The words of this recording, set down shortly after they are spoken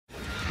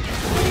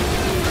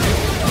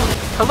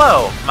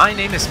Hello, my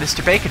name is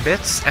Mr.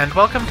 Baconbits, and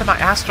welcome to my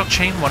Astral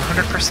Chain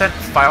 100%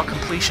 File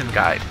Completion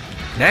Guide.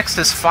 Next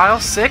is File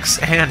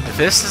 6, and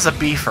this is a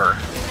beefer.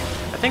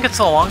 I think it's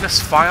the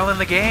longest file in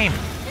the game.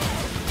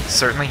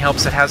 Certainly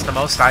helps it has the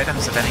most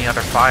items of any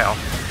other file.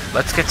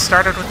 Let's get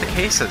started with the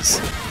cases.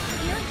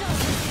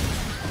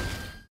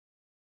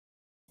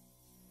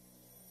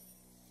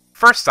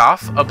 First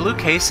off, a blue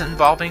case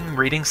involving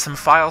reading some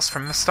files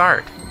from the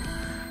start.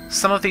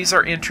 Some of these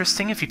are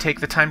interesting if you take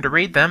the time to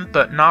read them,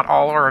 but not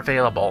all are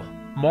available.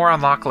 More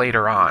unlock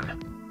later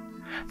on.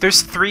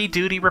 There's 3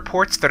 duty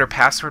reports that are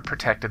password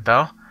protected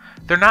though.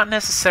 They're not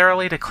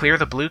necessarily to clear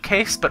the blue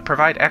case, but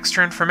provide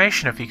extra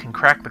information if you can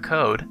crack the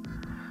code.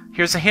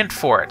 Here's a hint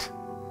for it.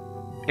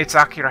 It's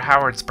Akira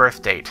Howard's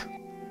birth date.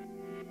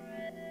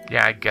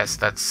 Yeah, I guess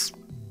that's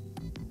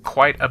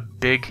quite a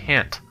big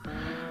hint.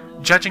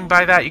 Judging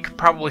by that, you could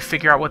probably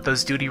figure out what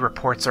those duty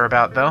reports are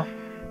about, though.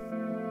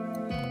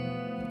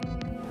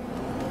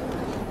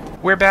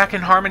 We're back in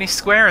Harmony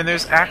Square, and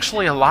there's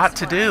actually a lot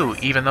to do,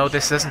 even though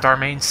this isn't our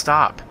main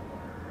stop.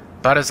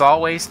 But as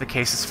always, the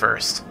case is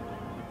first.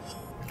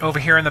 Over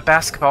here in the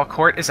basketball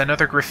court is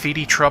another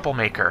graffiti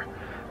troublemaker.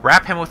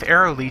 Wrap him with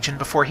Arrow Legion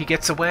before he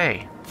gets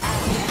away.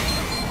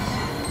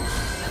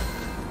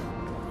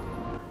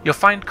 You'll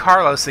find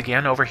Carlos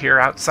again over here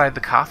outside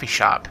the coffee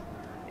shop.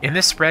 In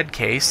this red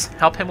case,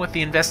 help him with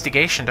the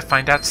investigation to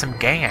find out some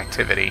gang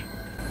activity.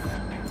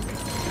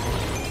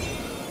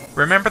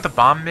 Remember the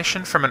bomb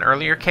mission from an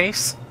earlier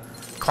case?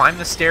 Climb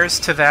the stairs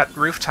to that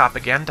rooftop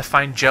again to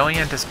find Joey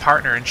and his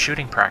partner in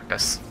shooting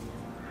practice.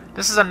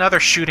 This is another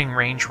shooting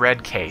range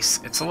red case.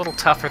 It's a little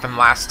tougher than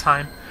last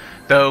time,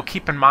 though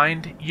keep in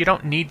mind, you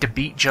don't need to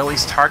beat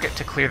Joey's target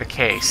to clear the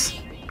case.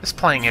 Just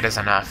playing it is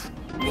enough.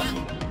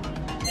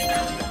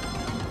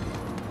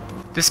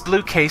 This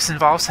blue case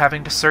involves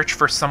having to search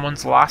for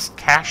someone's lost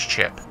cash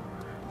chip.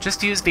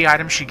 Just use the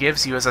item she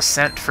gives you as a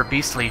scent for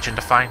Beast Legion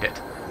to find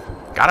it.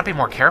 Gotta be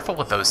more careful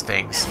with those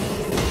things.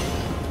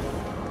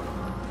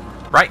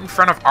 Right in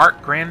front of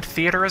Art Grand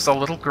Theater is a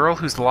little girl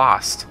who's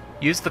lost.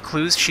 Use the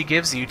clues she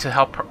gives you to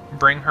help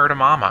bring her to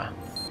Mama.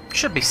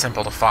 Should be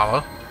simple to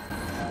follow.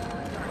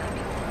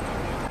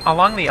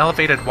 Along the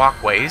elevated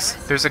walkways,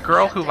 there's a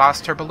girl who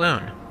lost her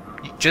balloon.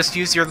 Just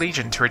use your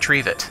Legion to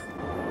retrieve it.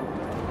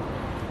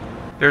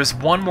 There's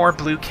one more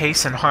blue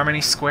case in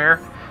Harmony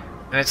Square,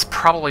 and it's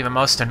probably the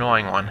most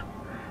annoying one.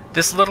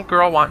 This little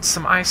girl wants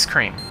some ice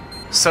cream,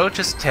 so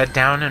just head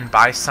down and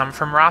buy some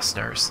from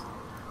Rossner's.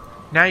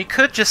 Now you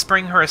could just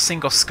bring her a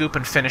single scoop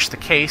and finish the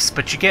case,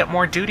 but you get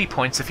more duty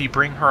points if you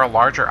bring her a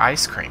larger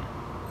ice cream.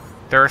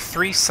 There are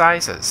 3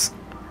 sizes.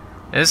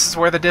 This is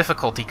where the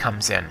difficulty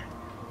comes in.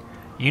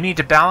 You need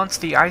to balance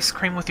the ice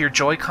cream with your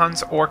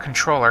Joy-Cons or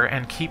controller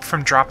and keep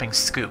from dropping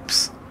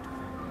scoops.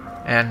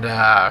 And,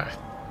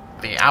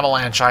 the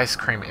avalanche ice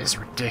cream is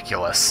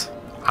ridiculous.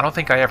 I don't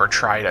think I ever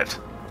tried it.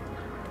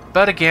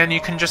 But again, you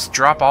can just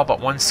drop all but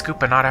 1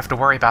 scoop and not have to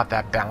worry about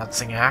that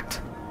balancing act.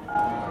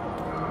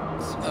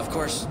 Of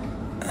course.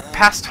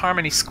 Past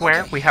Harmony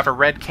Square, we have a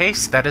red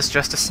case that is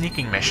just a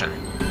sneaking mission.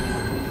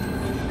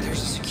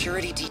 There's a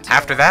security detail.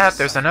 After that,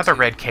 there's another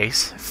red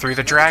case, through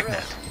the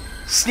Dragnet.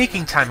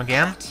 Sneaking time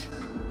again.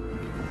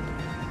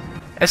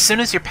 As soon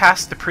as you're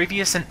past the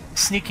previous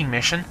sneaking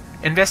mission,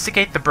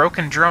 investigate the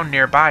broken drone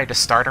nearby to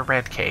start a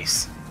red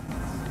case.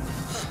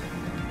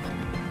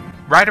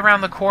 Right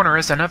around the corner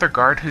is another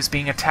guard who's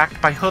being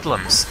attacked by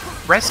hoodlums.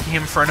 Rescue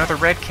him for another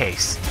red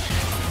case.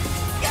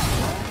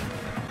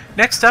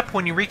 Next up,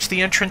 when you reach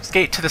the entrance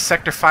gate to the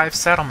Sector 5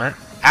 settlement,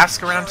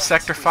 ask around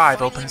Sector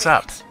 5 opens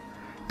up.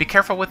 Be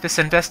careful with this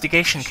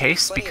investigation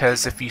case,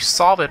 because if you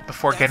solve it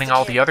before getting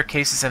all the other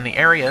cases in the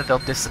area, they'll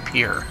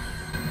disappear.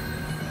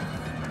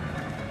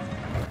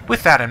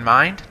 With that in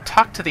mind,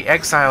 talk to the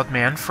exiled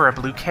man for a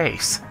blue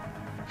case.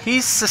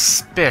 He's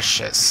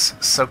suspicious,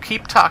 so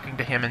keep talking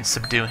to him and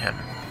subdue him.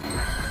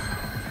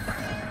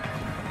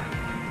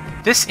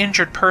 This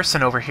injured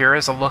person over here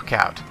is a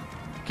lookout.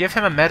 Give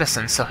him a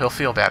medicine so he'll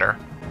feel better.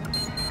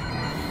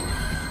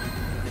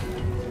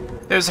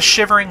 There's a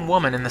shivering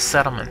woman in the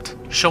settlement.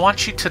 She'll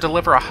want you to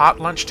deliver a hot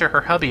lunch to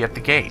her hubby at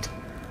the gate.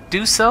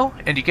 Do so,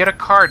 and you get a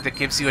card that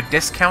gives you a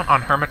discount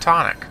on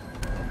Hermatonic.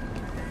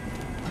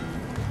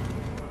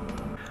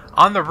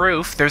 On the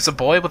roof, there's a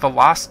boy with a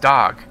lost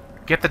dog.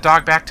 Get the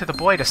dog back to the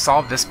boy to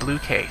solve this blue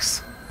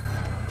case.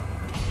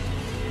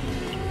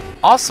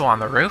 Also on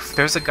the roof,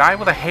 there's a guy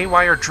with a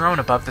haywire drone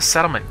above the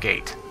settlement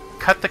gate.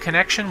 Cut the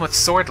connection with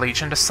Sword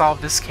Legion to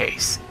solve this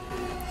case.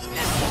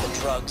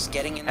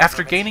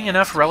 After gaining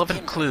enough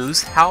relevant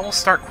clues, Hal will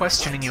start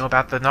questioning you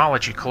about the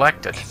knowledge you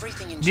collected.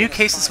 New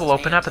cases will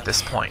open up at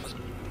this point.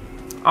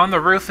 On the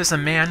roof is a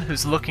man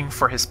who's looking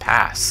for his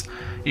pass.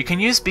 You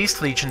can use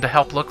Beast Legion to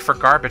help look for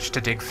garbage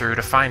to dig through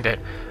to find it,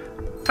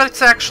 but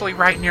it's actually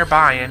right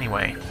nearby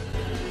anyway.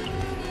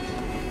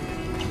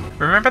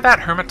 Remember that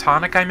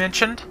Hermatonic I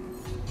mentioned?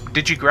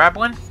 Did you grab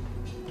one?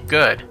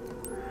 Good.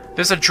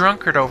 There's a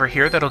drunkard over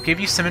here that'll give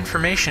you some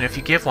information if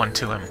you give one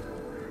to him.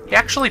 He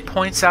actually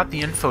points out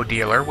the info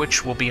dealer,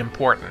 which will be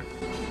important.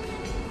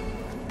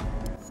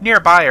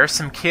 Nearby are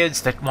some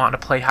kids that want to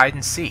play hide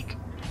and seek.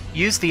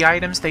 Use the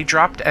items they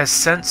dropped as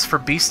scents for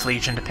Beast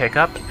Legion to pick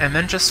up, and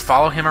then just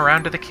follow him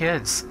around to the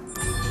kids.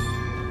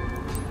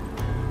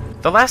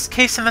 The last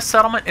case in the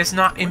settlement is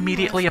not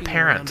immediately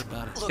apparent.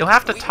 You'll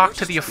have to talk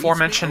to the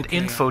aforementioned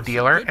info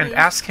dealer and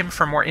ask him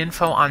for more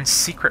info on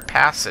Secret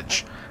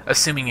Passage,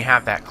 assuming you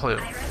have that clue.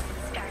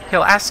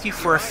 He'll ask you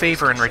for a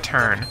favor in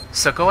return,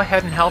 so go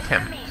ahead and help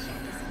him.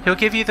 He'll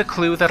give you the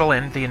clue that'll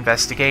end the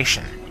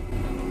investigation.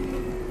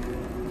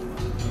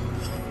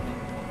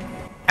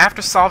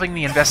 After solving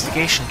the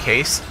investigation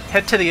case,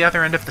 head to the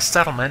other end of the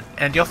settlement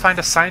and you'll find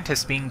a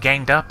scientist being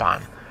ganged up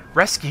on.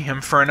 Rescue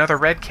him for another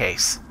red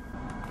case.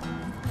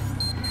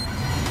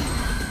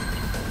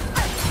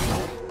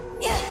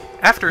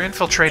 After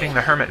infiltrating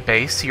the Hermit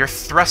base, you're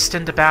thrust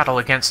into battle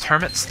against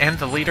Hermits and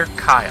the leader,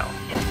 Kyle.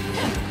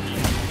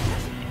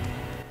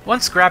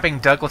 Once grabbing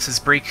Douglas's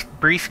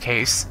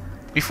briefcase,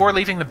 before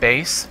leaving the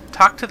base,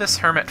 talk to this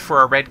Hermit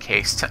for a red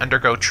case to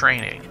undergo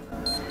training.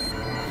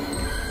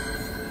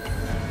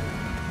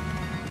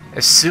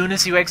 As soon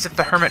as you exit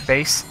the Hermit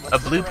base, a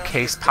blue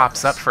case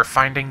pops up for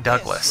finding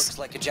Douglas. Looks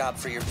like a job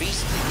for your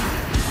beast.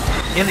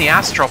 In the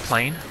Astral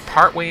plane,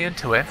 partway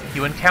into it,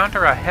 you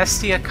encounter a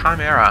Hestia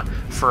Chimera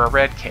for a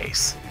red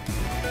case.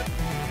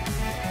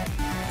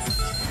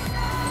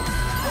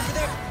 Over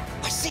there!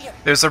 I see him!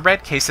 There's a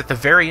red case at the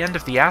very end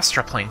of the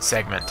Astral plane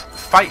segment.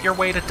 Fight your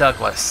way to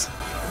Douglas.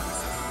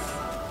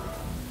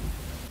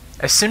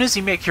 As soon as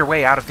you make your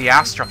way out of the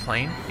Astral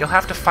plane, you'll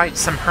have to fight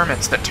some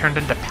Hermits that turned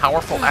into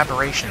powerful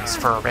aberrations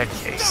for a red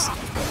case.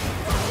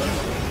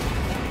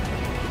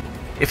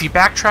 If you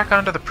backtrack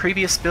onto the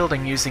previous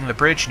building using the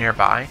bridge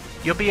nearby,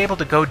 you'll be able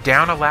to go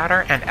down a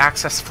ladder and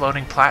access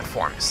floating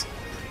platforms.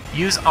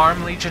 Use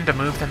Arm Legion to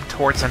move them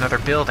towards another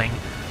building,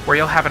 where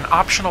you'll have an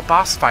optional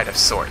boss fight of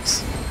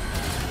sorts.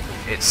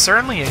 It's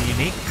certainly a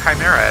unique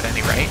chimera at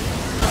any rate.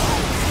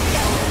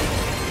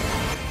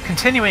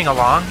 Continuing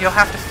along, you'll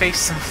have to face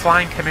some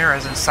flying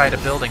chimeras inside a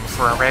building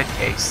for a red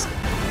case.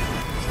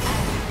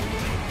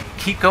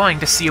 Keep going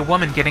to see a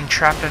woman getting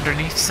trapped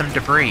underneath some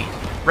debris.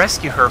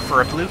 Rescue her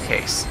for a blue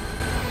case.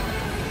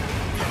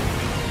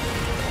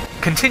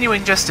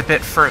 Continuing just a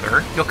bit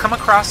further, you'll come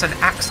across an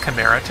axe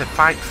chimera to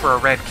fight for a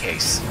red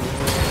case.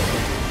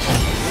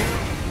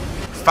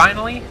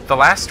 Finally, the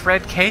last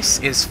red case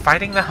is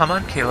fighting the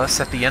homunculus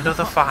at the end of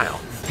the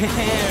file. There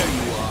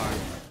you are.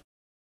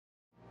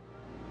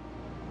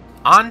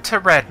 On to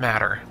red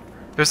matter.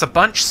 There's a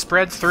bunch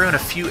spread through in a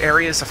few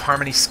areas of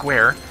Harmony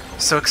Square,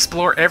 so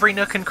explore every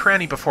nook and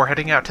cranny before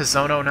heading out to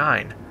Zone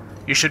 09.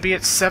 You should be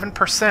at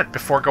 7%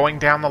 before going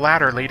down the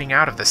ladder leading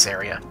out of this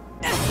area.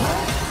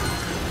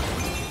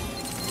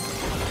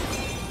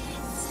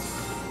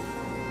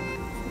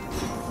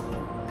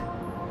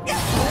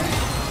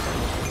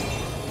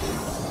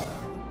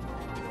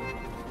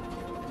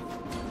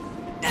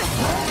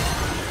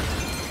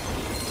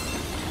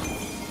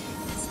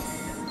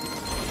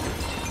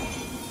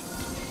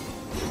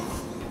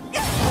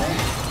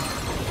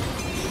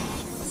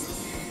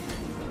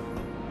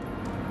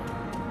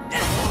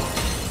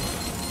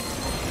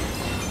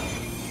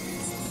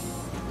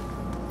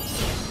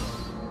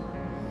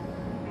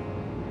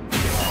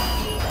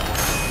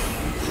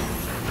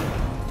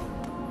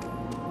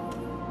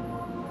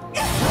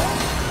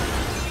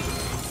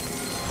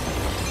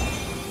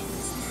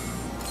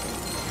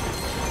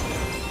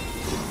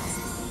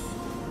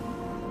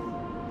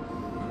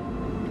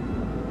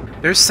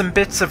 There's some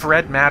bits of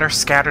red matter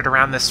scattered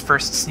around this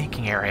first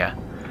sneaking area.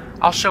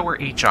 I'll show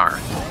where each are.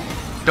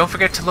 Don't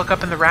forget to look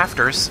up in the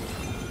rafters.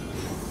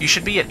 You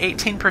should be at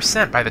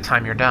 18% by the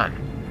time you're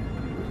done.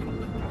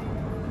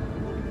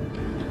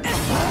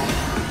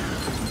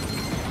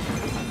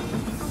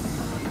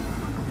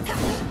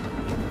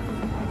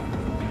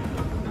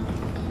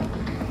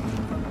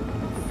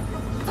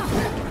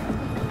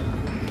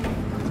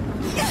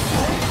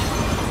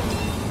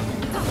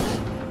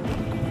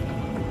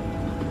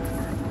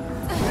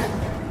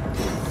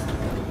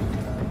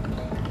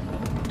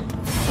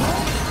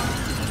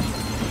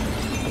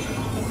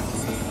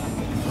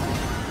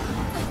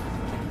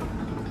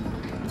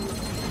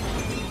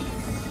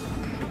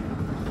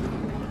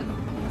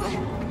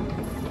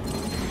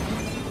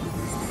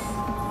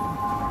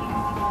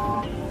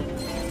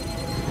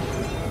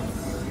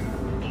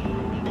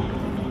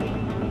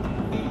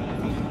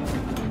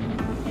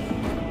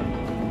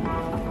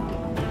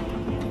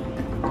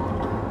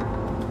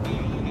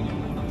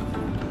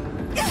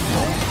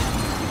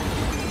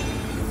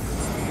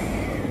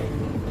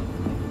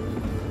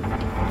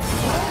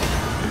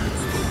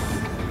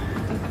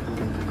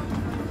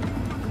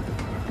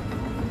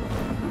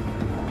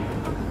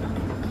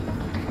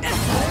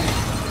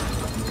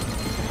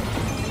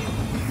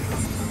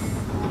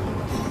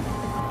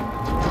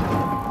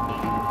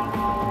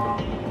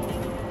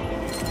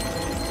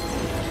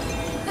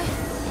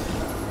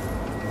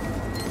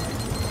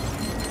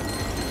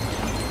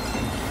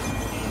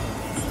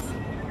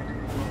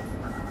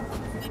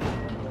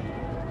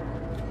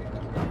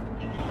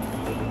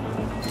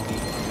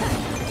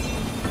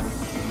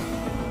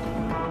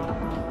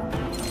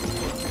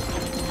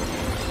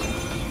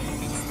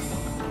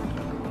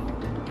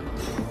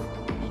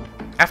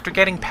 After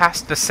getting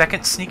past the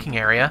second sneaking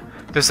area,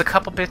 there's a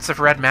couple bits of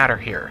red matter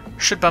here.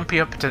 Should bump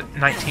you up to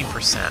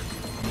 19%.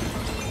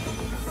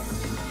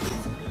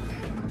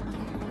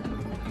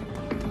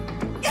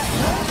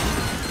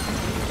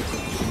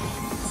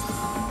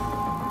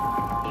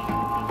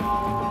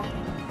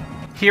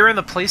 Here in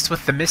the place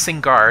with the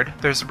missing guard,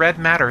 there's red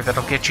matter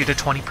that'll get you to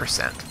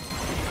 20%.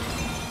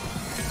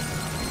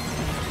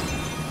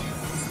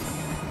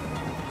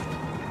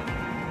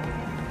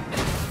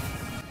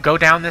 Go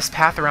down this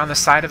path around the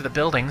side of the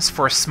buildings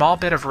for a small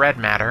bit of red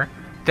matter,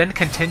 then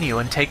continue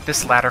and take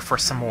this ladder for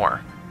some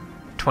more.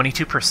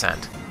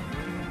 22%.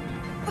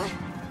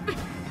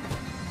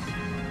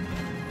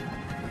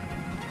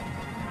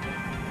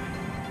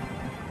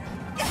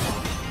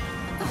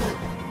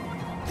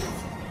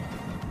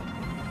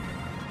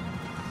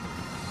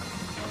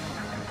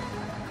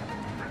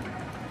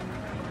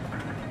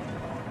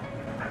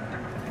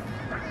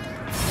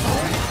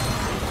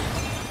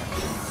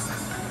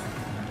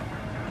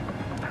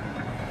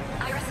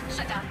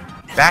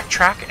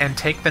 Backtrack and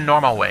take the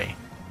normal way.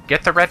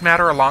 Get the red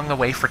matter along the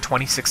way for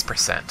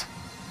 26%.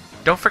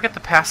 Don't forget the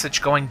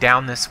passage going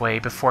down this way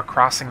before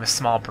crossing the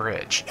small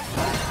bridge.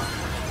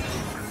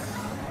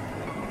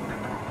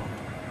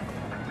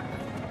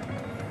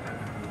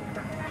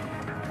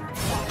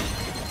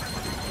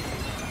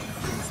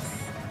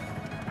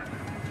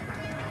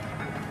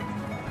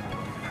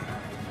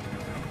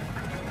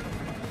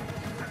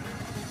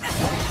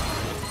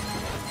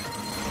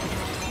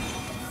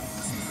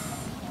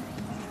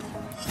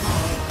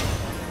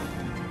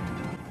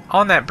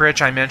 On that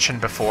bridge I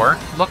mentioned before,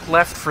 look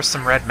left for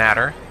some red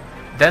matter,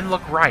 then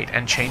look right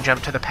and chain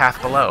jump to the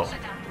path below.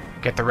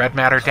 Get the red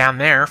matter down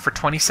there for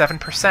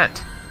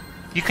 27%.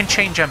 You can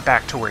chain jump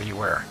back to where you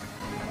were.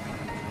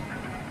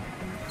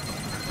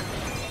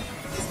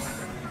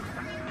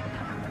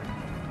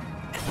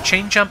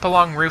 Chain jump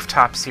along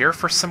rooftops here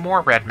for some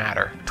more red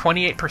matter,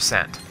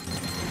 28%.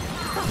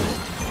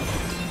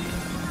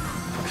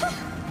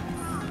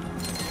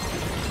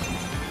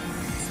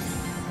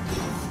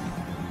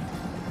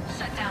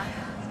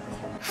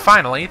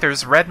 Finally,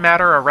 there's red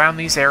matter around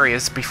these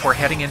areas before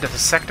heading into the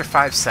Sector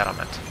 5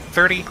 settlement,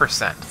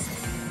 30%.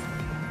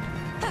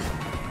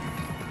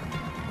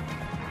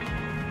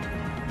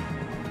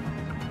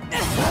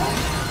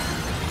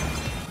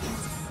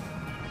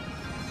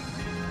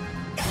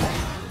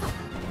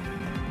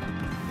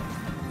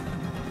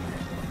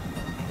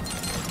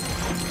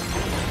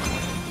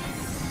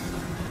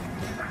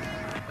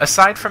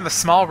 Aside from the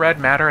small red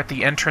matter at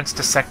the entrance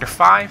to Sector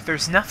 5,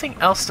 there's nothing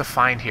else to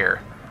find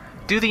here.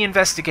 Do the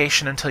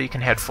investigation until you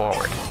can head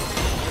forward.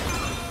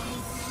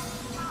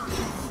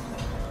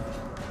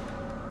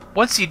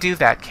 Once you do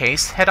that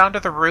case, head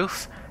onto the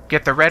roof,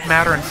 get the red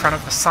matter in front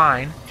of the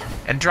sign,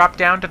 and drop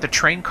down to the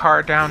train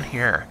car down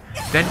here.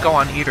 Then go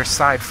on either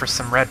side for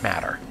some red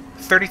matter.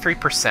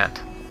 33%.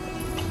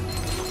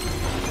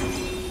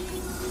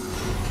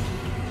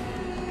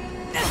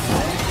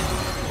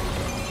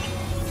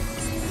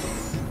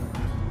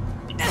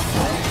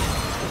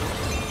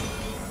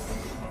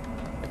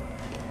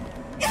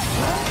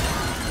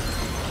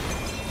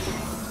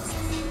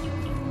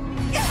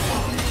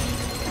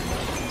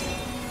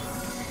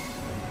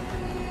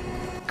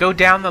 Go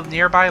down the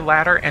nearby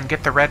ladder and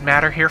get the red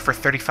matter here for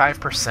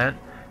 35%,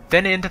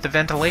 then into the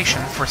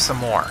ventilation for some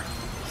more,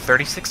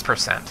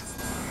 36%.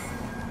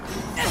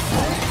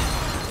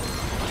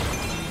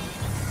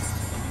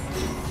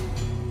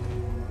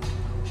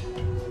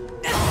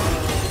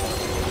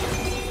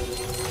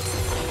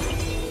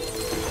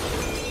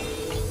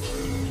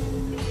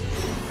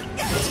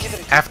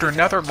 After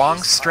another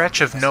long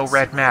stretch of no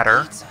red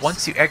matter,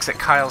 once you exit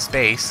Kyle's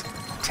base,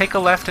 take a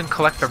left and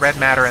collect the red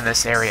matter in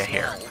this area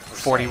here.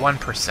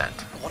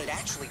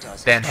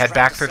 41%. Then head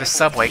back through the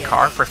subway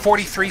car for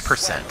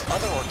 43%.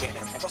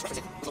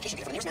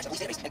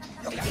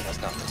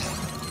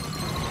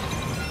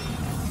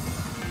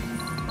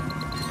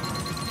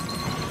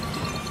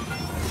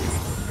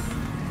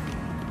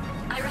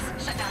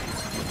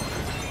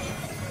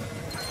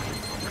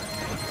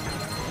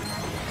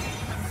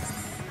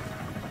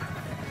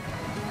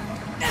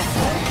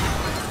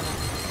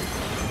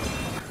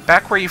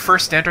 Back where you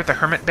first entered the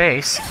Hermit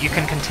base, you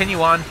can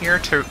continue on here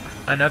to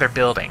another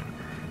building.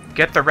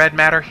 Get the red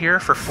matter here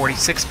for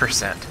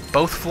 46%,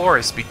 both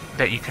floors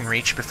that you can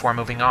reach before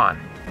moving on.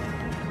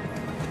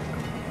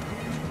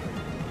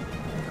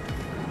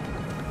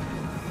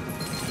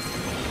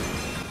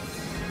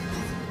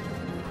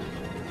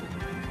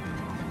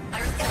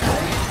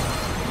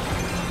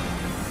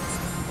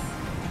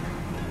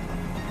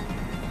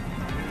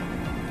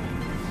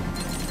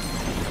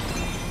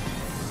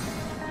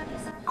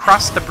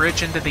 Cross the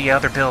bridge into the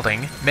other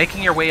building,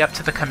 making your way up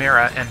to the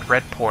Chimera and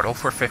Red Portal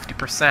for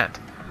 50%.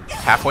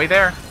 Halfway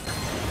there.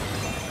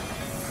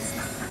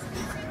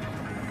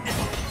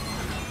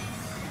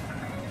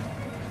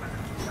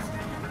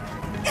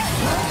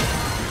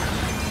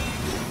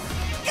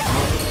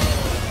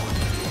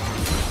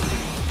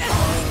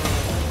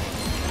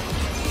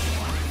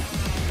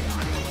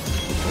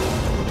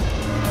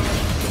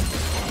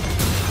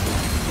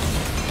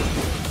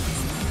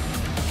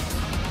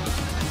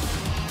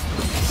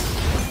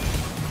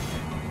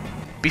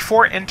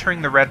 Before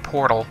entering the red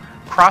portal,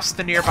 cross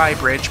the nearby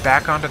bridge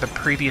back onto the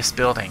previous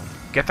building.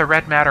 Get the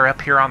red matter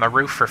up here on the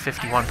roof for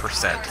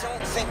 51%. I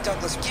don't think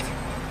Douglas give you...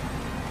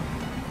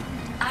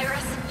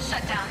 Iris,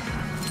 shut down.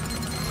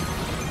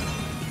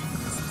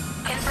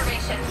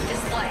 Information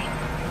display.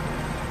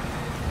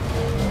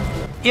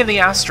 In the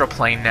astral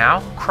plane now,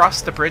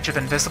 cross the bridge of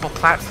invisible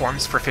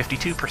platforms for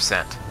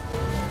 52%.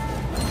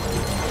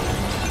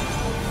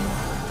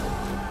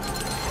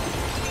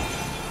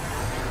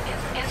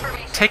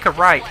 Take a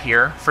right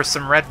here for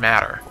some red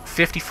matter,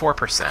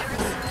 54%.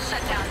 Iris,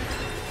 shut down.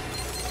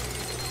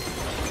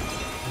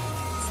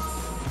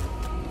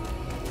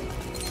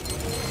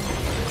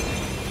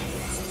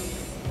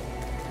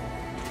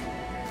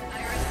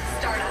 Iris,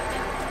 start up.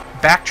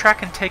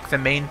 Backtrack and take the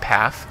main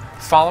path,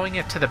 following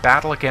it to the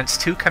battle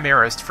against 2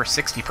 chimeras for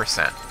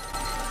 60%.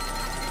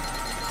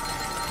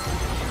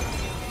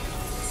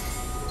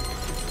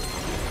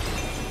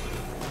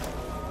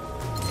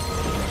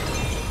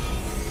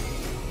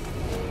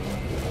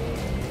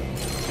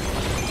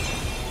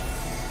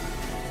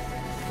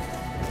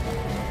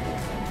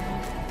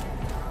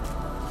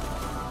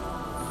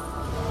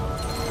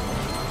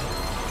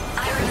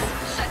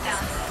 Iris, shut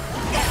down.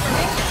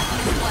 Information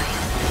display.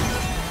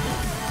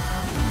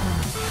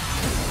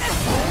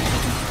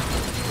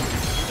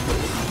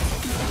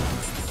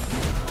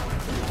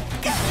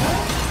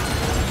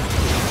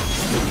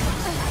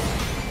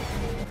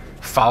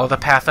 Follow the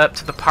path up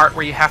to the part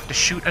where you have to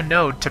shoot a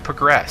node to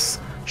progress.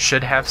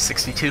 Should have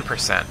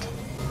 62%.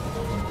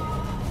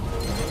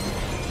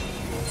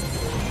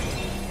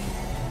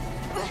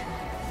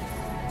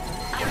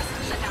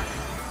 Iris, shut down.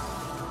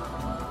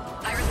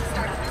 Iris,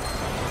 start up.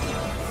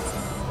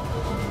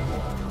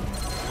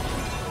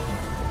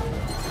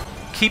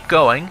 Keep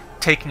going,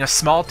 taking a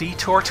small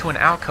detour to an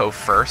alcove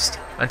first,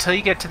 until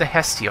you get to the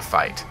Hestia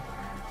fight.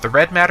 The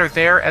red matter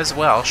there as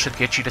well should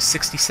get you to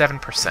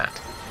 67%.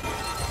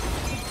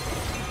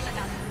 Shut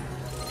down.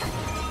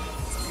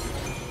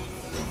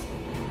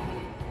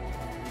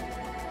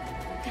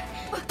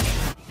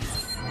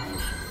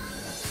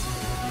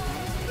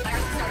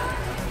 Iris,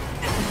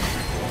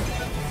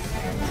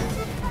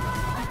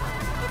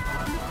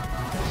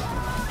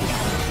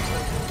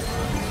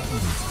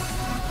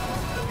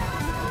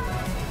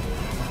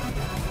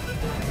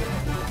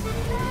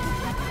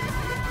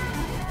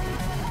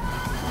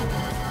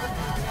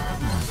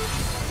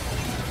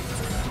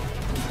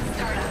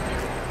 start up. Start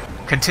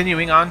up.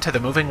 Continuing on to the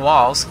moving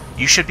walls,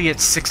 you should be at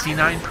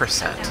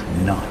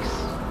 69%.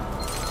 Nice.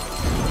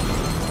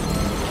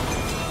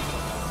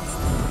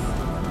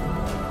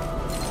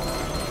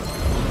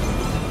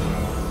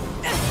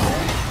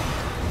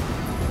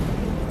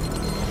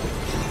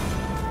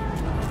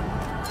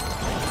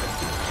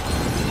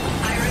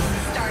 Iris,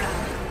 start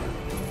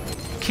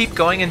up. Keep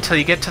going until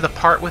you get to the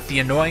part with the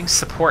annoying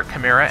support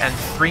chimera and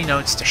 3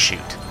 nodes to shoot.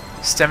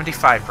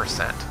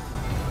 75%.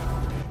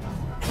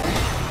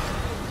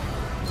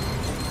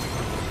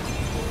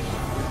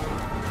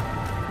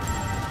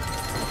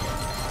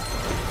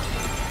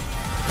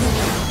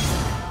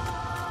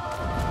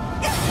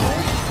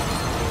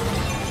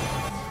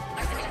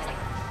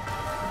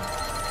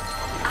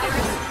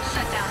 Iris,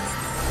 shut down.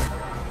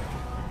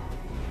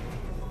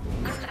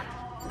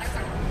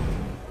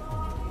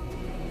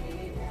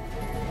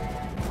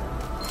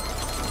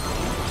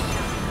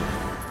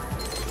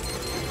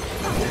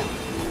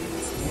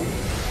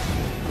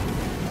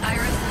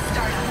 Iris, start up. Iris,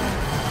 start up.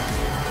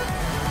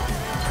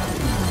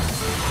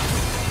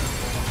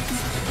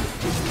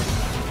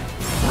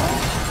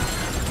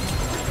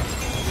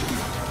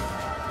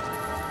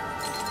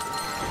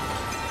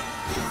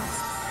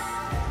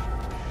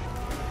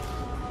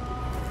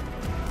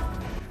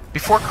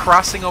 Before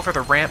crossing over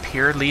the ramp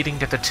here leading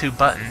to the 2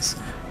 buttons,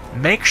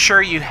 make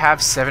sure you have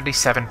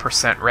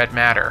 77% red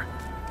matter.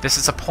 This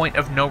is a point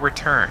of no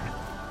return.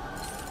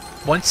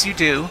 Once you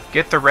do,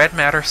 get the red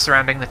matter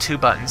surrounding the 2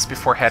 buttons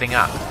before heading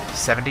up,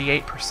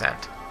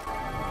 78%.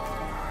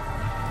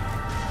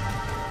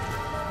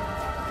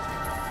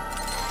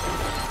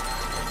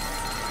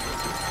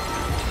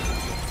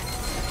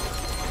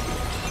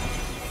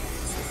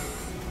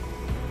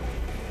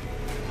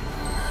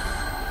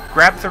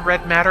 Grab the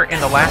red matter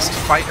in the last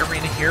fight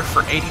arena here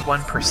for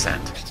 81%.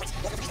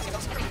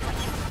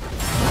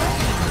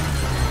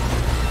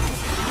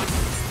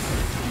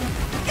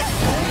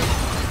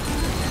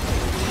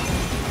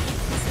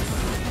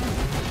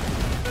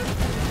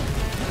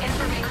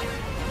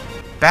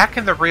 Back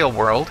in the real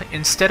world,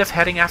 instead of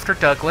heading after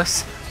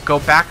Douglas, go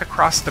back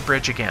across the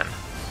bridge again.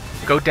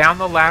 Go down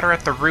the ladder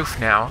at the roof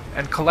now,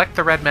 and collect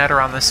the red matter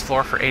on this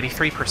floor for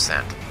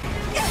 83%.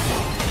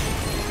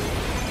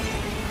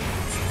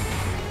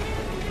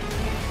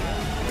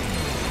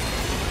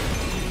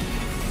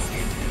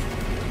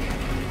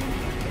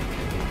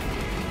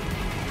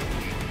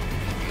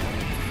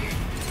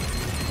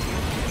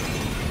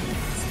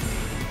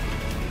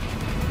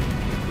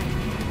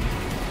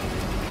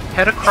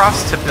 Head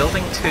across to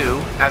Building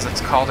 2, as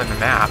it's called in the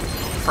map,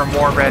 for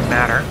more red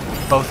matter,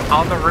 both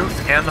on the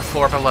roof and the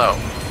floor below.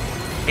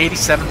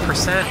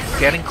 87%,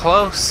 getting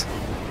close.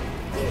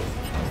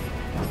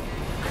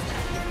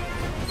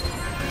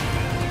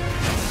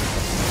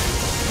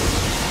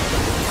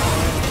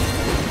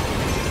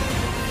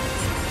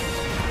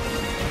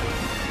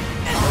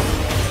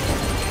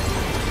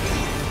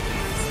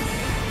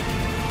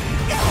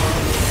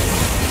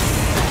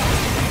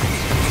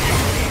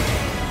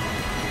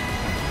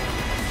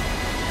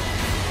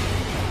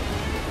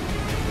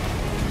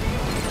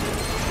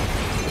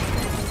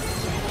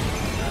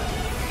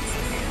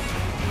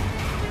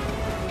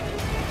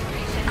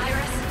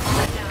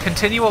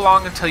 Continue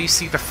along until you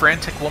see the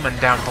frantic woman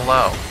down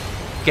below.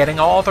 Getting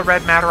all the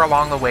red matter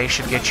along the way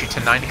should get you to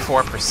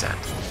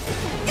 94%.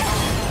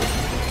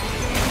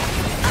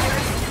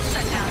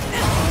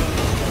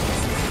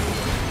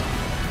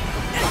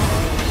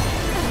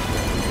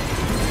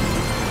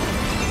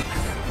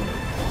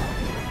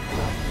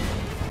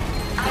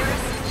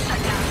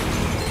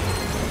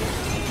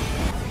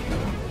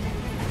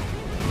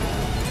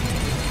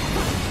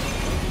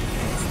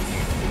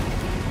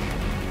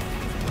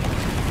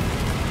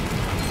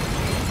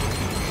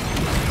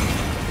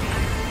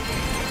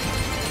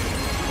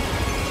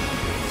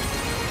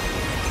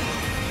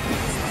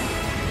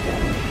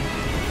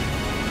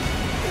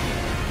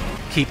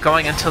 Keep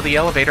going until the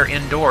elevator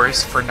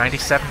indoors for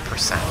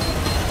 97%.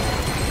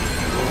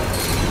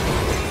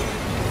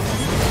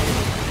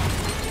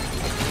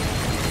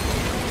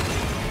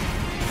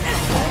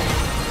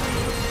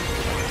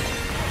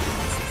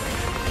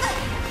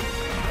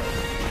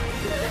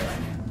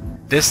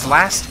 This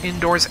last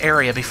indoors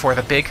area before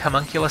the big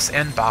homunculus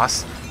end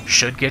boss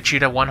should get you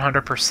to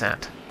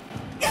 100%.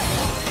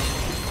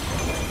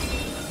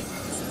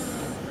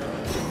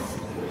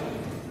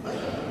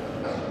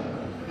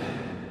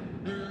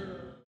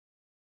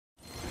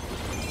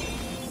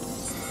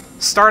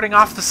 Starting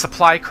off the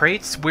supply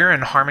crates, we're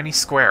in Harmony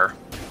Square.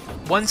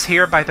 One's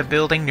here by the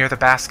building near the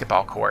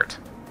basketball court.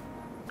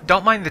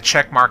 Don't mind the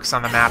check marks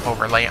on the map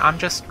overlay, I'm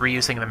just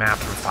reusing the map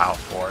from File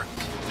 4.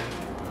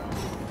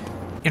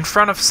 In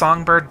front of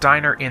Songbird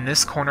Diner in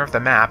this corner of the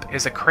map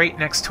is a crate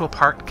next to a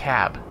parked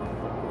cab.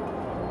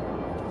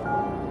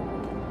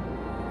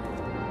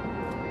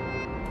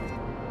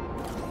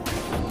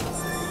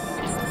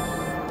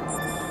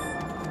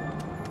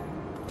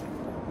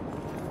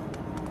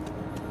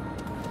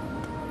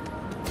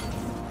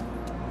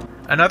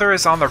 Another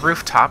is on the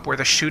rooftop where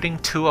the Shooting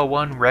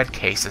 201 red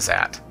case is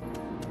at.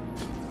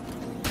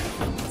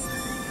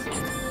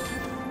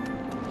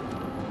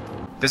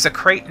 There's a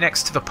crate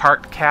next to the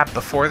parked cab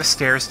before the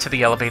stairs to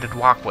the elevated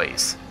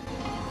walkways.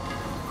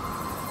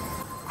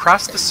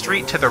 Cross the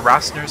street to the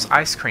Rosner's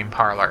ice cream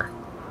parlor.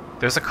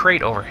 There's a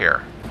crate over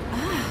here.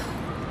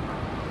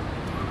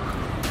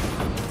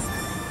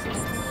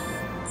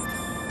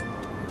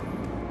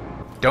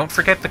 Don't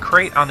forget the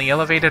crate on the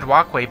elevated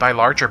walkway by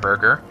Larger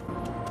Burger.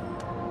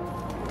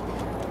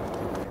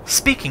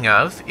 Speaking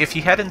of, if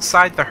you head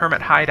inside the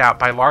Hermit Hideout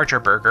by Larger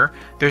Burger,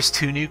 there's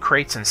 2 new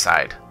crates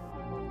inside.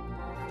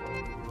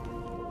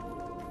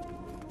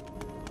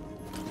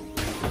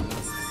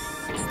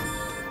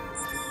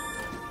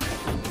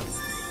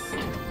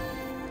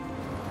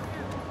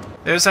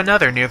 There's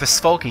another near the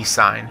Svolky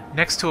sign,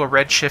 next to a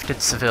red-shifted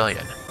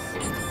civilian.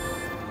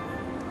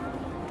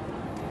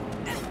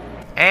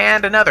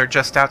 And another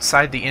just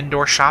outside the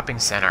indoor shopping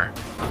center.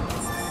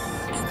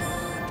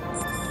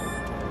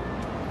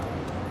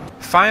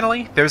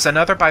 Finally, there's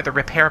another by the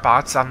repair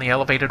bots on the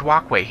elevated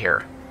walkway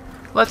here.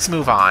 Let's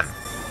move on.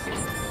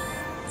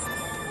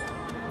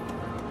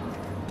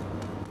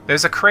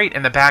 There's a crate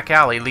in the back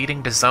alley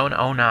leading to Zone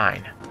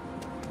 09.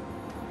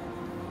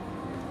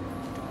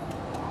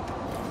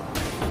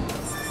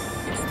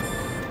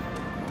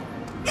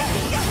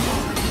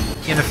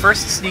 In the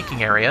first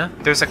sneaking area,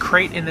 there's a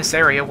crate in this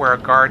area where a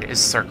guard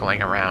is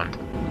circling around.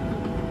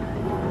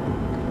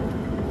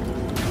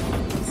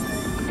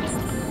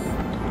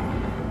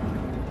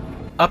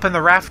 Up in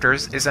the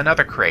rafters is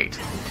another crate.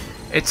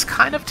 It's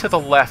kind of to the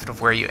left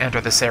of where you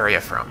enter this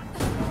area from.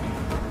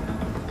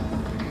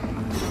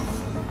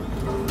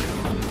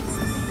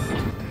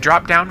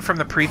 Drop down from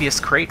the previous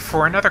crate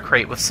for another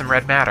crate with some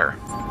red matter.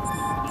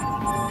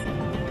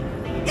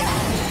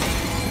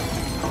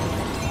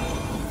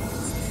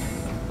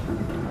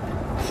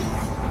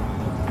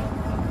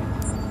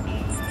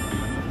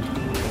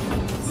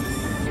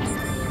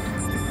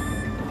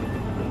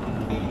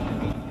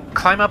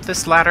 Climb up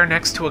this ladder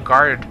next to a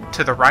guard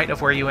to the right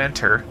of where you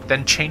enter,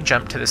 then chain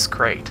jump to this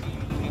crate.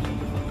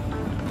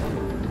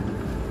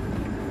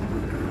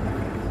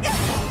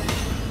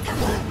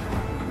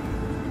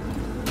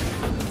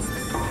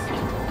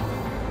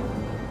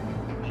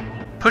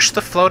 Push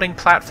the floating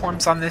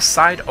platforms on this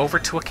side over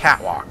to a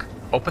catwalk.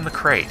 Open the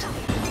crate.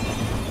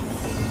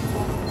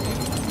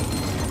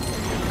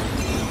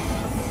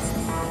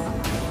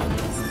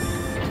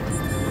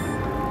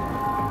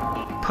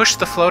 Push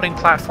the floating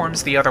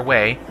platforms the other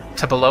way,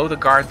 to below the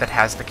guard that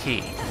has the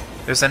key.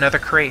 There's another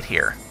crate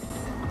here.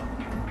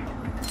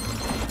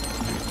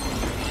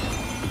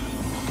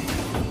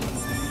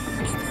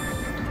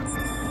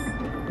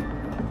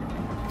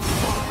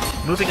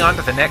 Moving on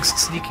to the next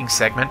sneaking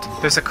segment,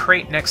 there's a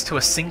crate next to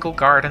a single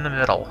guard in the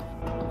middle.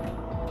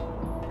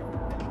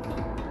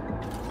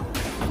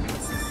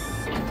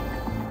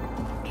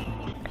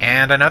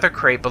 And another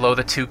crate below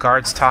the 2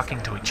 guards talking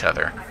to each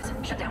other.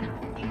 Shut down.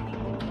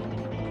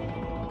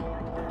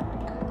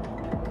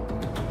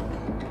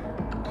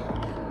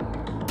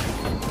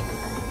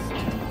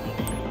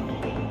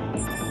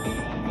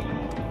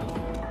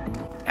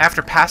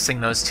 After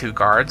passing those 2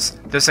 guards,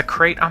 there's a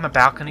crate on the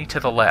balcony to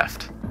the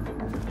left.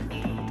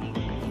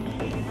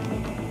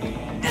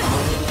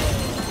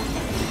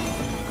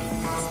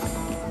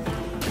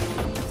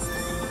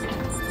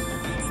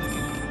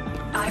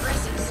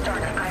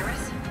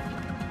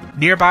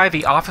 Nearby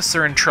the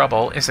officer in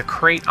trouble is a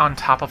crate on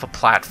top of a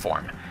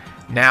platform.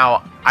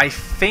 Now, I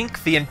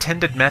think the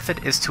intended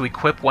method is to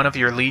equip one of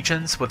your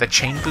legions with a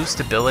chain boost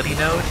ability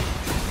node.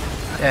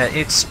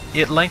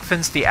 It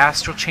lengthens the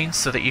astral chain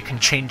so that you can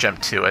chain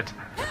jump to it.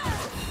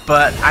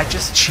 But I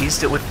just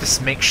cheesed it with this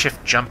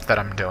makeshift jump that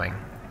I'm doing.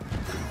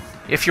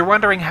 If you're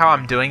wondering how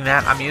I'm doing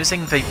that, I'm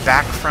using the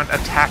back front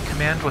attack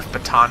command with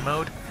baton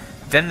mode,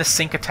 then the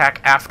sync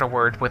attack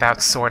afterward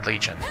without sword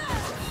legion.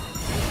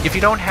 If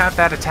you don't have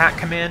that attack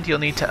command, you'll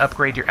need to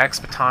upgrade your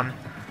X-Baton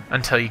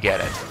until you get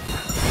it.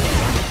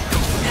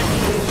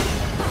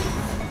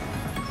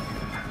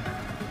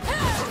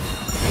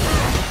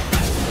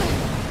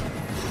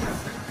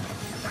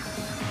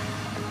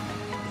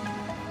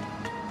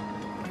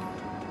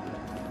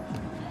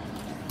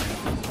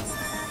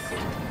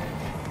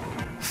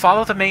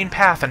 Follow the main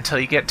path until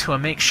you get to a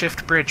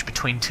makeshift bridge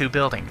between two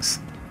buildings.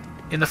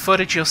 In the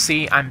footage you'll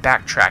see I'm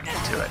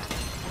backtracking to it.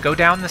 Go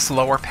down this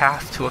lower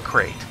path to a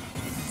crate.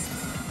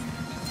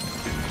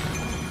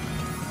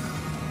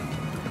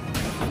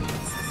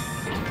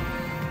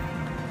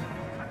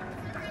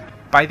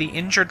 By the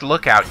injured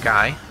lookout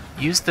guy,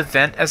 use the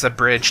vent as a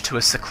bridge to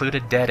a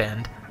secluded dead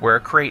end where a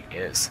crate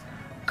is.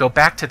 Go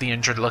back to the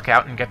injured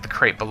lookout and get the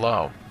crate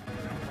below.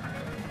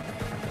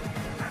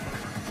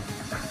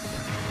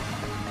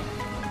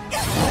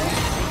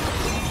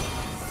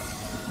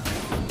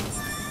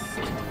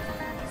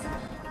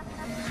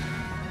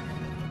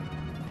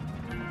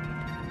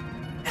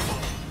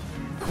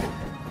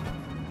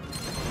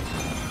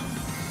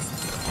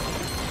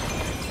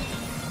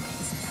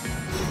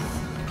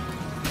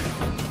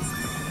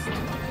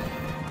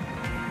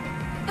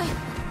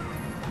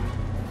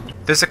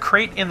 There's a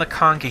crate in the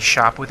Kongi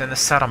shop within the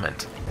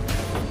settlement.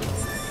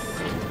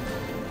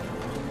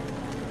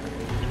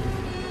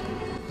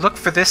 Look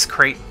for this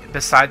crate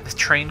beside the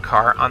train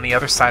car on the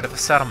other side of the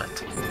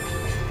settlement.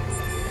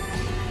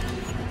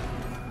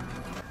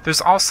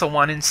 There's also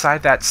one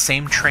inside that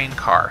same train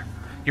car.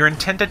 You're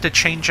intended to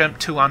chain jump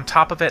to on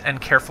top of it and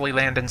carefully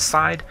land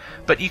inside,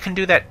 but you can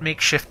do that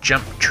makeshift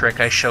jump trick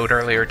I showed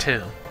earlier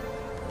too.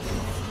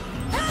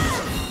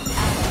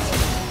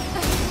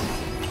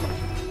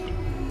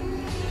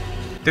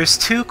 There's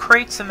two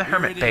crates in the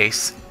Hermit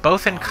base,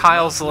 both in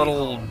Kyle's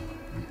little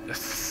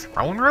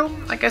throne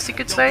room, I guess you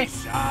could say. Don't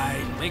be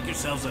shy. Make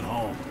yourselves at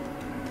home.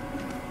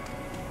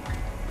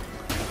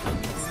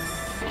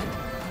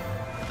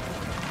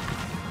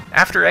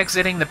 After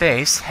exiting the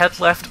base, head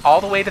left all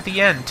the way to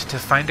the end to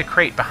find a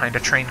crate behind a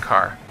train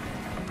car.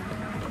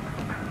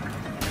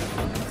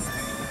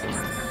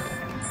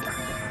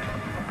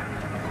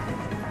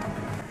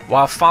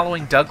 While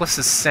following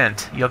Douglas's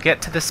scent, you'll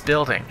get to this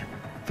building.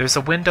 There's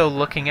a window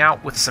looking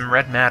out with some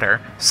red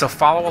matter, so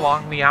follow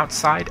along the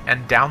outside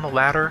and down the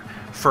ladder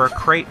for a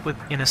crate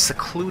in a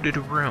secluded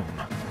room.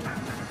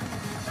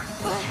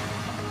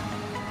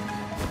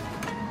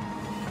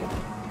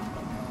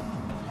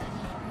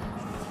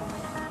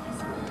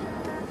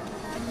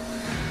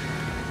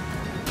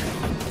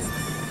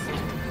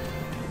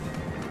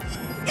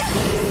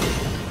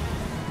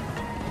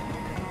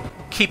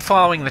 Keep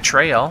following the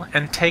trail,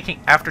 and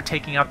after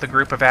taking out the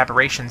group of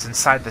aberrations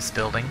inside this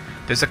building,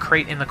 there's a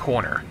crate in the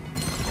corner.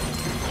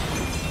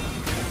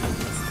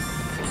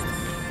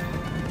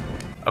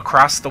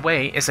 Across the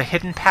way is a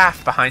hidden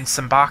path behind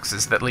some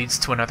boxes that leads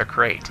to another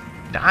crate.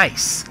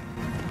 Nice!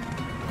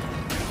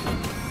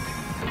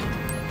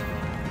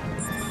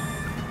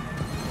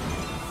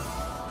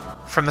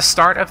 From the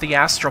start of the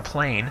astral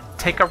plane,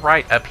 take a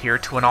right up here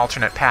to an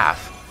alternate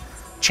path.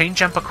 Chain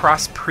jump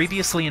across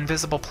previously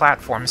invisible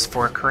platforms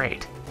for a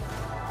crate.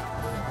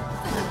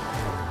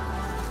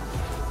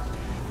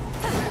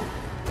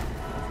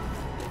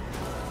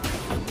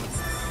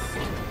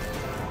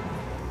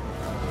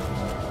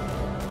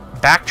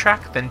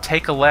 Backtrack, then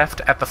take a left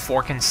at the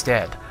fork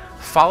instead.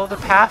 Follow the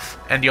path,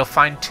 and you'll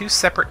find two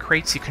separate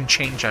crates you can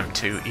chain jump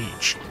to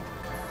each.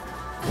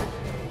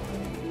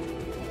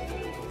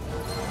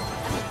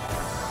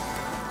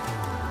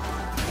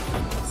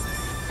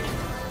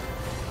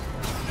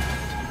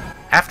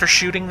 After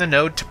shooting the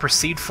node to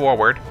proceed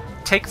forward,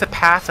 take the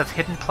path of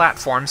hidden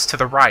platforms to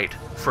the right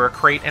for a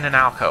crate in an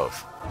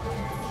alcove.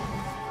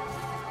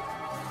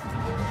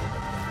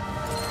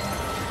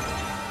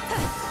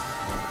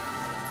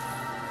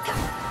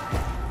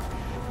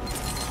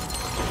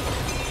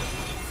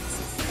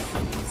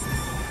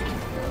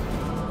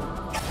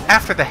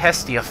 After the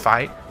Hestia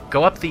fight,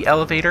 go up the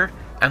elevator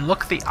and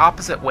look the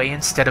opposite way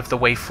instead of the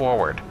way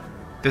forward.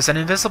 There's an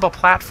invisible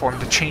platform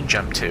to chain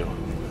jump to.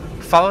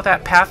 Follow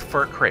that path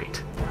for a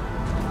crate.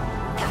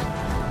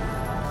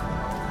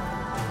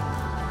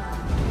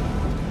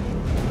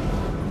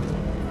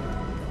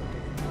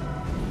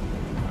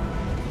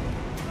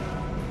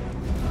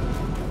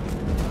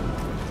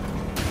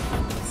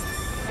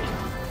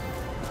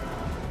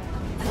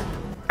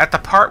 At the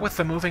part with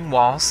the moving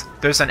walls,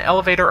 there's an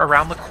elevator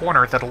around the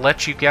corner that'll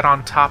let you get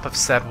on top of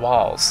said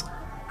walls.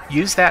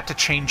 Use that to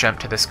chain jump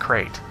to this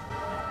crate.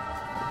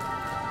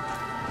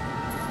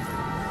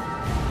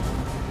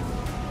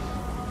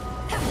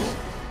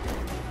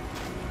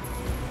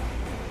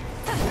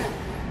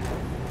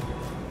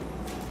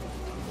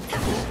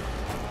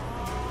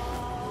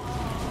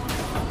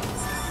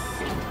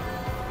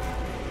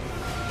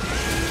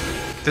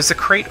 There's a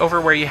crate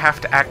over where you have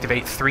to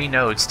activate 3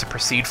 nodes to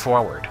proceed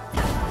forward.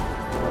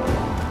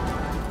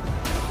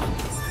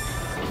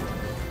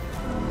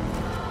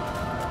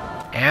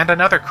 And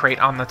another crate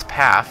on the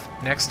path,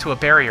 next to a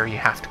barrier you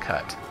have to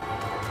cut.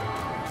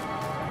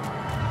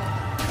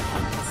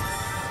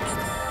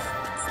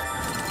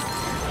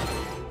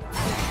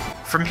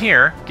 From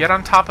here, get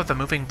on top of the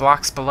moving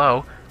blocks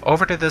below,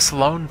 over to this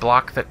lone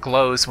block that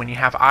glows when you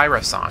have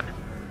Iris on.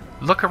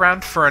 Look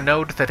around for a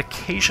node that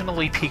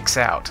occasionally peeks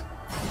out.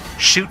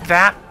 Shoot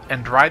that,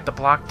 and ride the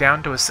block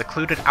down to a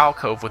secluded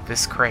alcove with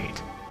this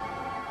crate.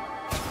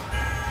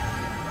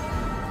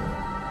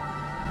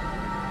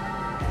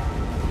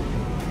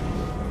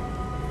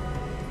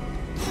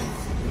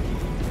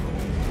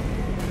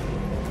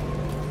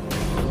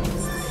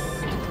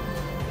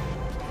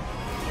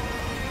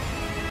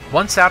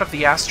 Once out of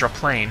the astral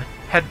plane,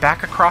 head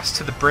back across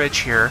to the bridge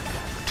here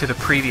to the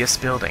previous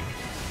building.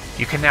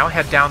 You can now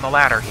head down the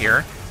ladder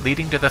here,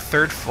 leading to the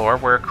 3rd floor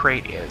where a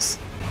crate is.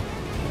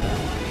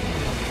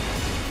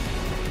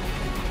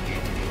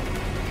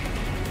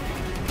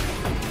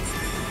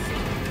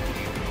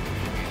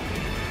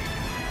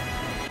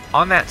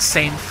 On that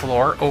same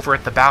floor, over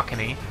at the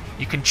balcony,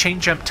 you can chain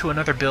jump to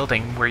another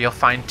building where you'll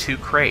find 2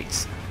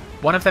 crates.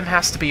 One of them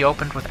has to be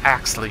opened with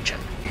Axe Legion.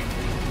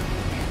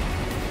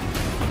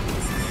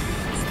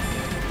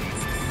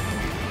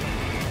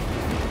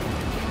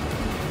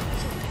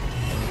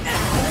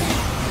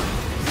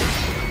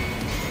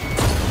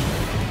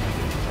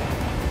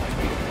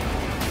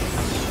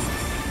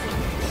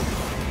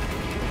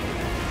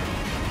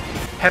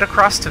 Head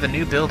across to the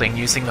new building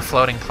using the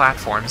floating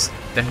platforms,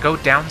 then go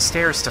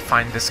downstairs to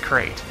find this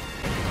crate.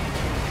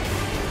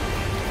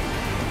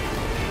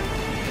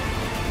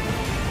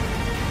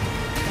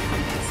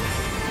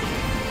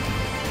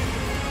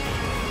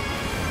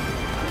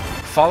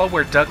 Follow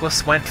where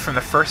Douglas went from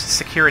the first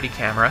security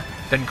camera,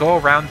 then go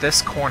around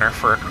this corner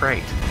for a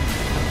crate.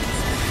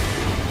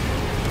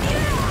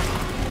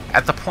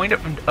 At the point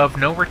of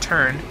no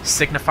return,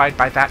 signified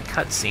by that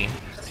cutscene,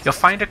 you'll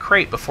find a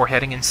crate before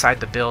heading inside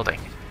the building.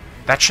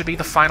 That should be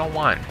the final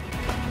one.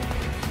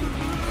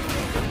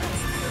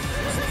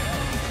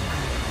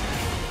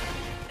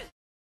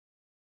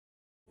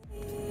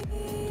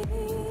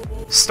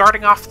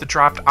 Starting off the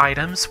dropped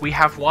items, we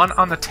have one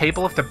on the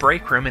table of the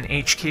break room in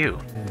HQ.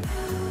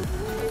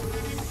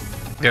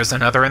 There's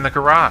another in the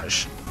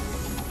garage.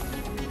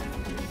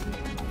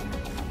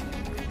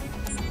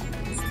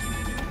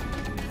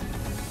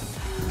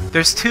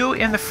 There's 2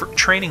 in the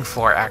training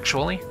floor,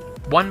 actually.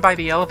 One by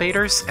the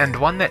elevators, and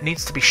one that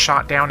needs to be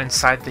shot down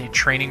inside the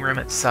training room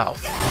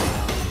itself.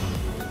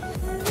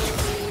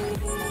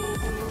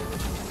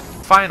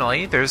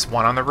 Finally, there's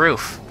one on the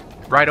roof,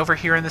 right over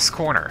here in this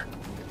corner.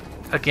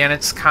 Again,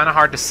 it's kinda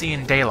hard to see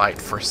in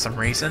daylight for some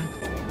reason.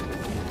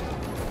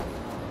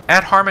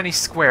 At Harmony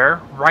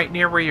Square, right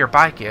near where your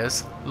bike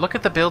is, look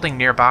at the building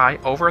nearby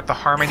over at the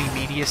Harmony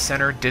Media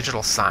Center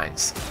digital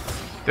signs.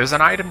 There's an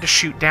item to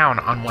shoot down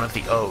on one of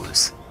the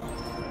O's.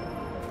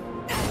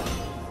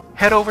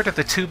 Head over to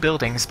the 2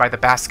 buildings by the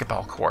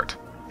basketball court.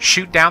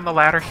 Shoot down the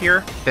ladder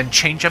here, then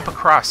chain jump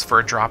across for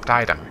a dropped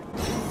item.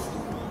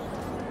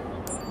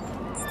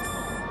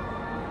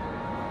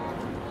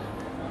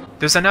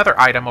 There's another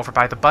item over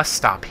by the bus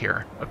stop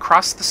here,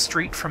 across the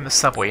street from the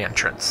subway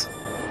entrance.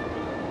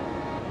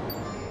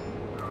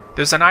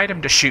 There's an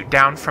item to shoot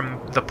down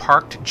from the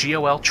parked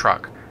GOL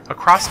truck,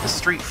 across the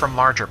street from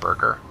Larger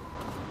Burger.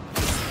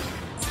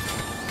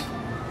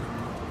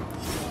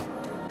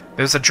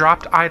 There's a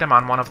dropped item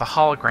on one of the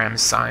hologram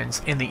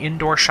signs in the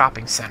indoor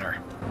shopping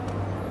center.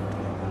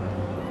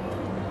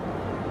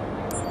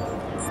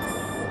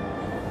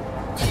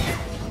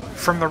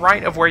 From the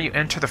right of where you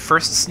enter the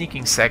first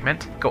sneaking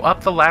segment, go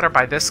up the ladder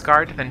by this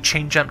guard, then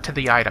chain jump to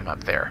the item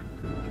up there.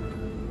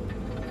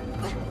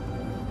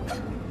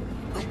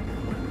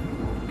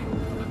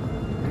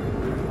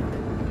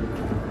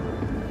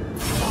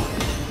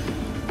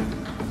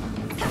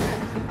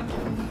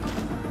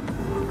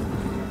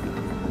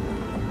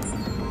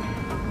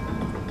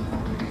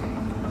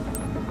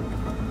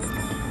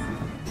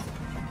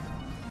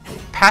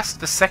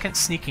 Past the second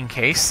sneaking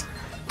case,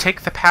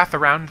 take the path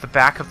around the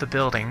back of the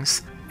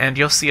buildings, and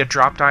you'll see a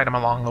dropped item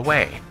along the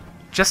way.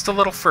 Just a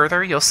little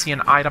further, you'll see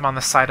an item on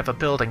the side of a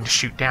building to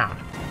shoot down.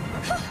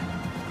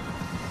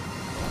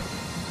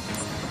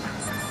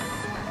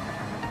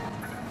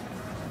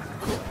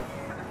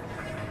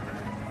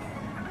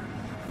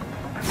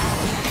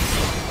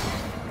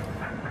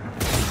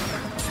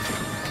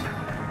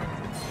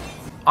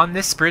 On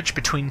this bridge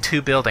between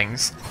 2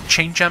 buildings,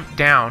 chain jump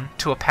down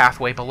to a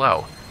pathway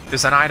below.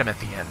 There's an item at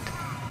the end.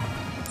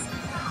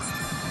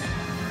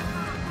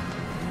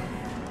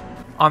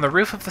 On the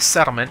roof of the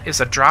settlement is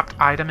a dropped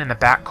item in the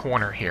back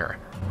corner here.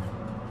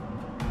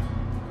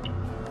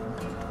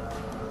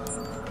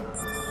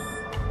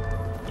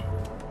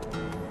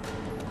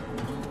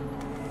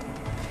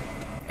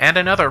 And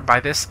another by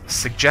this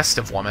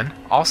suggestive woman,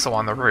 also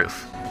on the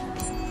roof.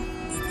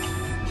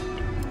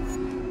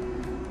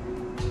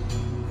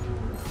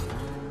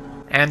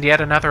 And yet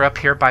another up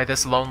here by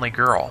this lonely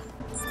girl.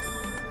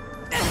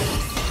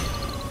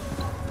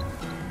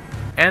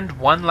 and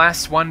one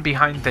last one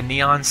behind the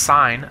neon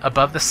sign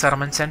above the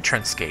settlement's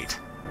entrance gate.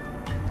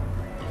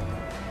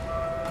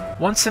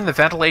 Once in the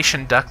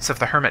ventilation ducts of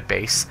the hermit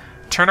base,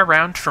 turn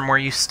around from where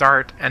you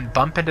start and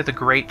bump into the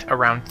grate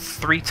around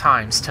 3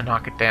 times to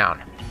knock it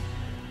down.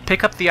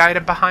 Pick up the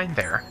item behind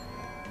there.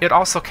 It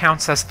also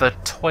counts as the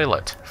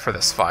toilet for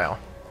this file.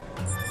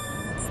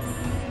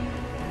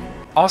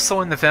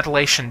 Also in the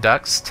ventilation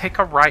ducts, take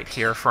a right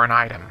here for an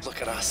item. Look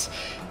at us.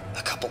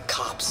 A couple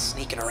cops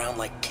sneaking around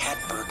like cat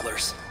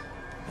burglars.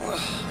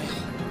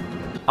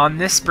 On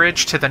this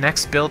bridge to the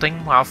next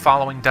building while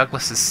following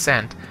Douglas's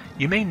scent,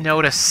 you may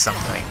notice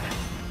something.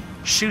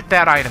 Shoot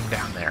that item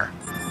down there.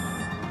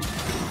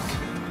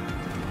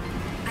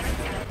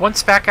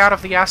 Once back out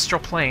of the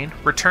astral plane,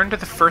 return to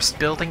the first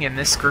building in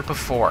this group of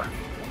 4.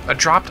 A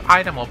dropped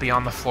item will be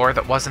on the floor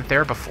that wasn't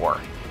there before.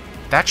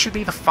 That should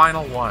be the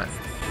final one.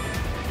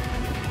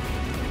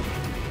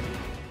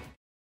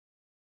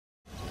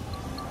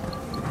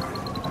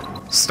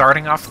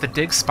 Starting off the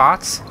dig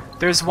spots,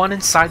 there's one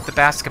inside the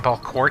basketball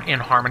court in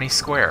Harmony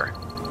Square.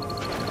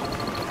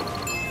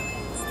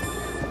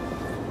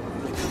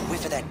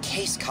 Whiff of that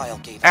case Kyle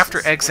gave us. After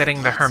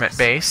exiting the hermit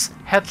base,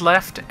 head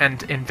left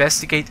and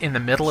investigate in the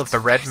middle of the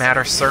red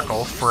matter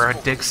circle for a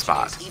dig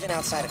spot. Even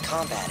outside of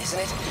combat, isn't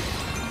it?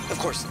 Of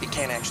course, it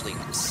can't actually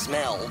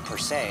smell per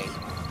se.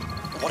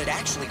 What it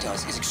actually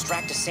does is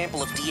extract a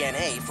sample of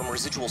DNA from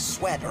residual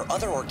sweat or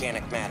other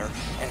organic matter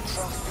and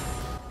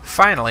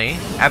Finally,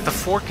 at the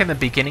fork in the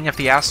beginning of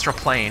the astral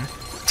plane,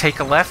 take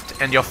a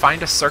left and you'll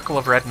find a circle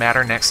of red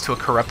matter next to a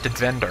corrupted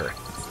vendor.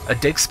 A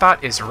dig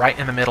spot is right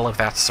in the middle of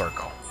that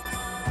circle.